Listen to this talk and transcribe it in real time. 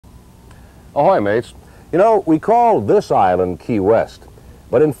Ahoy, mates. You know, we call this island Key West,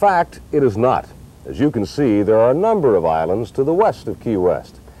 but in fact, it is not. As you can see, there are a number of islands to the west of Key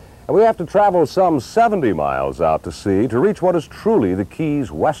West, and we have to travel some 70 miles out to sea to reach what is truly the Key's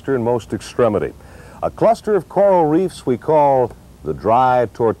westernmost extremity, a cluster of coral reefs we call the Dry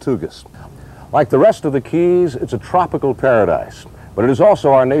Tortugas. Like the rest of the Keys, it's a tropical paradise, but it is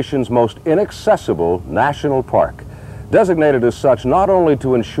also our nation's most inaccessible national park, designated as such not only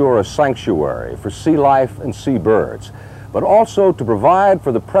to ensure a sanctuary for sea life and sea birds, but also to provide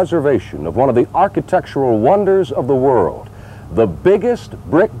for the preservation of one of the architectural wonders of the world, the biggest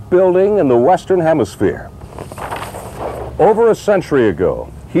brick building in the Western Hemisphere. Over a century ago,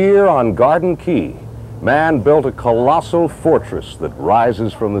 here on Garden Key, man built a colossal fortress that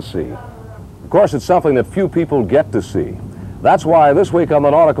rises from the sea. Of course, it's something that few people get to see. That's why this week on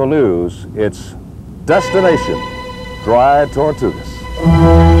the Nautical News, it's Destination Dry Tortugas.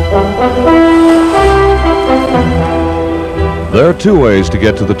 There are two ways to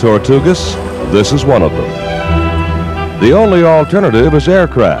get to the Tortugas. This is one of them. The only alternative is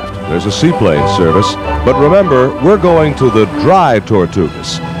aircraft. There's a seaplane service, but remember, we're going to the Dry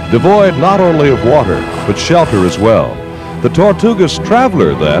Tortugas, devoid not only of water, but shelter as well. The Tortugas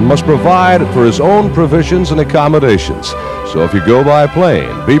traveler, then, must provide for his own provisions and accommodations. So if you go by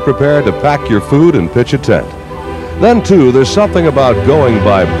plane, be prepared to pack your food and pitch a tent. Then, too, there's something about going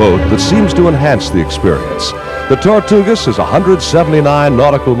by boat that seems to enhance the experience. The Tortugas is 179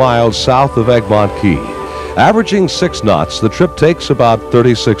 nautical miles south of Egmont Key. Averaging 6 knots, the trip takes about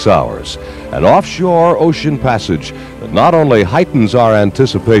 36 hours. An offshore ocean passage that not only heightens our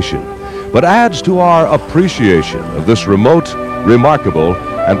anticipation, but adds to our appreciation of this remote, remarkable,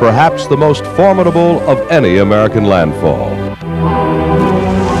 and perhaps the most formidable of any American landfall.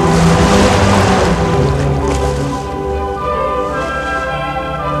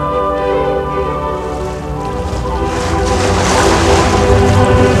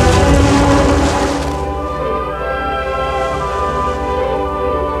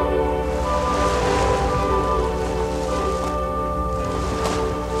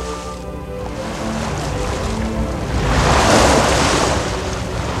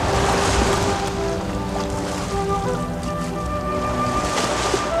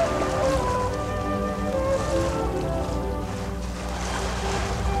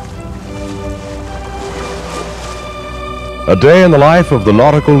 A day in the life of the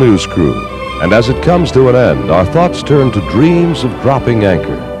Nautical News crew, and as it comes to an end, our thoughts turn to dreams of dropping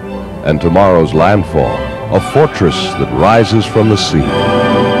anchor and tomorrow's landfall, a fortress that rises from the sea.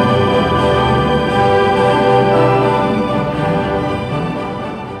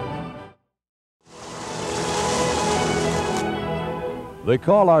 They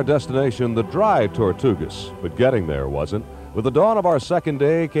call our destination the Dry Tortugas, but getting there wasn't. With the dawn of our second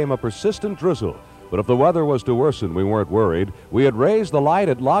day came a persistent drizzle. But if the weather was to worsen, we weren't worried. We had raised the light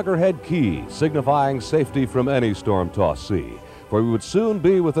at Loggerhead Key, signifying safety from any storm-tossed sea, for we would soon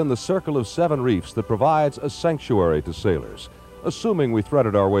be within the circle of 7 reefs that provides a sanctuary to sailors, assuming we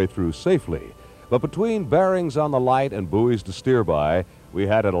threaded our way through safely. But between bearings on the light and buoys to steer by, we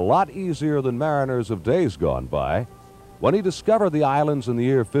had it a lot easier than mariners of days gone by. When he discovered the islands in the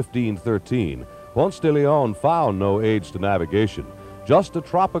year 1513, Ponce de Leon found no aids to navigation, just a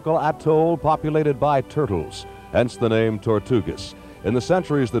tropical atoll populated by turtles, hence the name Tortugas. In the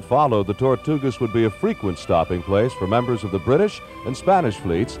centuries that followed, the Tortugas would be a frequent stopping place for members of the British and Spanish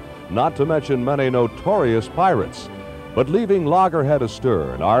fleets, not to mention many notorious pirates. But leaving Loggerhead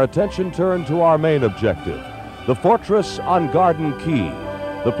astern, our attention turned to our main objective, the fortress on Garden Key,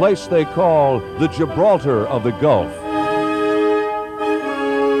 the place they call the Gibraltar of the Gulf.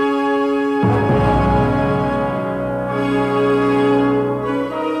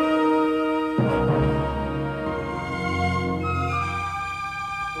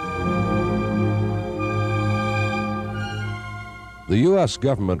 The U.S.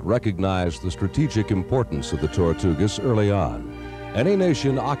 government recognized the strategic importance of the Tortugas early on. Any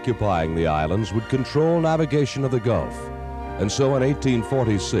nation occupying the islands would control navigation of the Gulf. And so in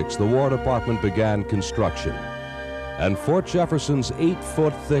 1846, the War Department began construction. And Fort Jefferson's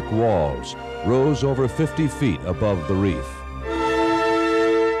 8-foot thick walls rose over 50 feet above the reef.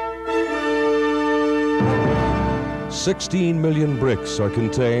 16 million bricks are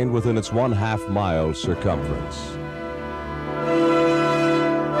contained within its 1/2 mile circumference.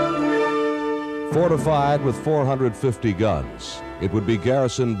 Fortified with 450 guns, it would be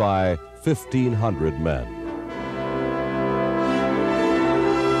garrisoned by 1,500 men.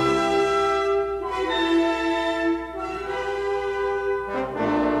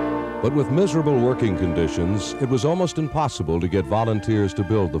 But with miserable working conditions, it was almost impossible to get volunteers to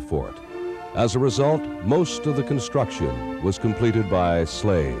build the fort. As a result, most of the construction was completed by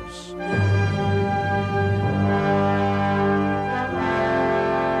slaves.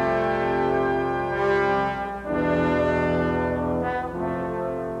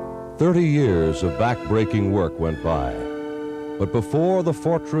 "30 years of back-breaking work went by, but before the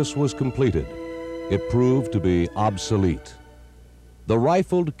fortress was completed, it proved to be obsolete. The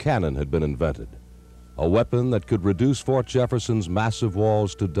rifled cannon had been invented, a weapon that could reduce Fort Jefferson's massive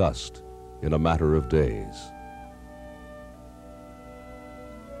walls to dust in a matter of days.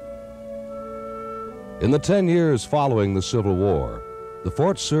 In the 10 years following the Civil War, the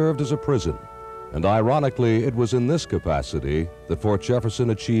fort served as a prison, and ironically, it was in this capacity that Fort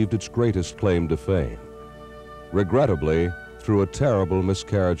Jefferson achieved its greatest claim to fame, regrettably through a terrible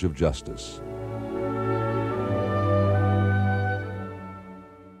miscarriage of justice.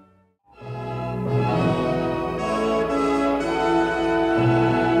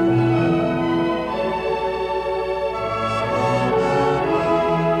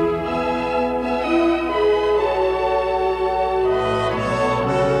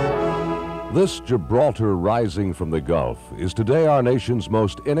 This Gibraltar rising from the Gulf is today our nation's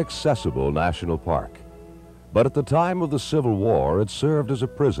most inaccessible national park. But at the time of the Civil War, it served as a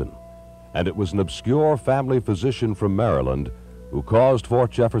prison, and it was an obscure family physician from Maryland who caused Fort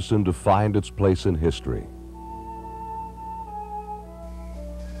Jefferson to find its place in history.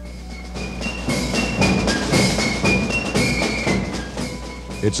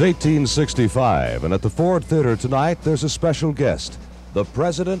 It's 1865, and at the Ford Theater tonight, there's a special guest, the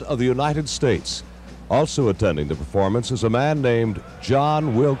President of the United States. Also attending the performance is a man named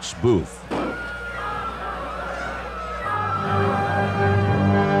John Wilkes Booth.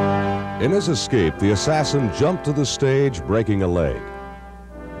 In his escape, the assassin jumped to the stage, breaking a leg.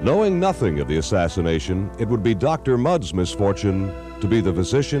 Knowing nothing of the assassination, it would be Dr. Mudd's misfortune to be the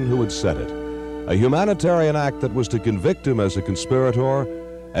physician who had set it, a humanitarian act that was to convict him as a conspirator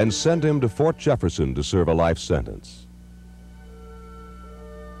and send him to Fort Jefferson to serve a life sentence.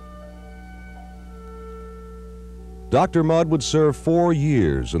 Dr. Mudd would serve 4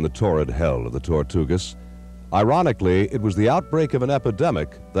 years in the torrid hell of the Tortugas. Ironically, it was the outbreak of an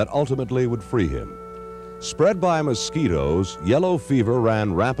epidemic that ultimately would free him. Spread by mosquitoes, yellow fever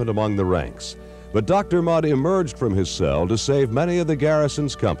ran rampant among the ranks, but Dr. Mudd emerged from his cell to save many of the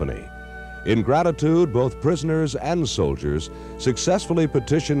garrison's company. In gratitude, both prisoners and soldiers successfully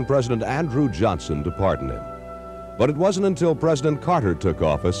petitioned President Andrew Johnson to pardon him. But it wasn't until President Carter took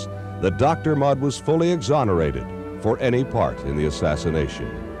office that Dr. Mudd was fully exonerated for any part in the assassination.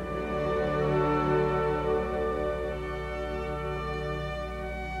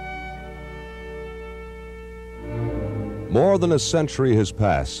 More than a century has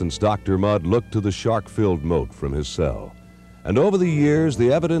passed since Dr. Mudd looked to the shark-filled moat from his cell. And over the years,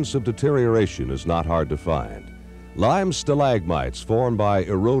 the evidence of deterioration is not hard to find. Lime stalagmites formed by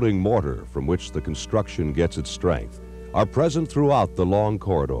eroding mortar from which the construction gets its strength are present throughout the long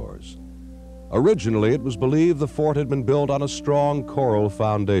corridors. Originally, it was believed the fort had been built on a strong coral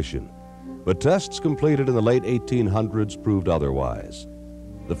foundation, but tests completed in the late 1800s proved otherwise.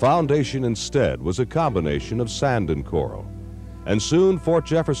 The foundation instead was a combination of sand and coral, and soon Fort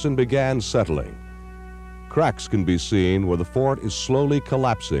Jefferson began settling. Cracks can be seen where the fort is slowly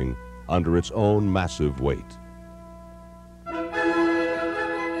collapsing under its own massive weight.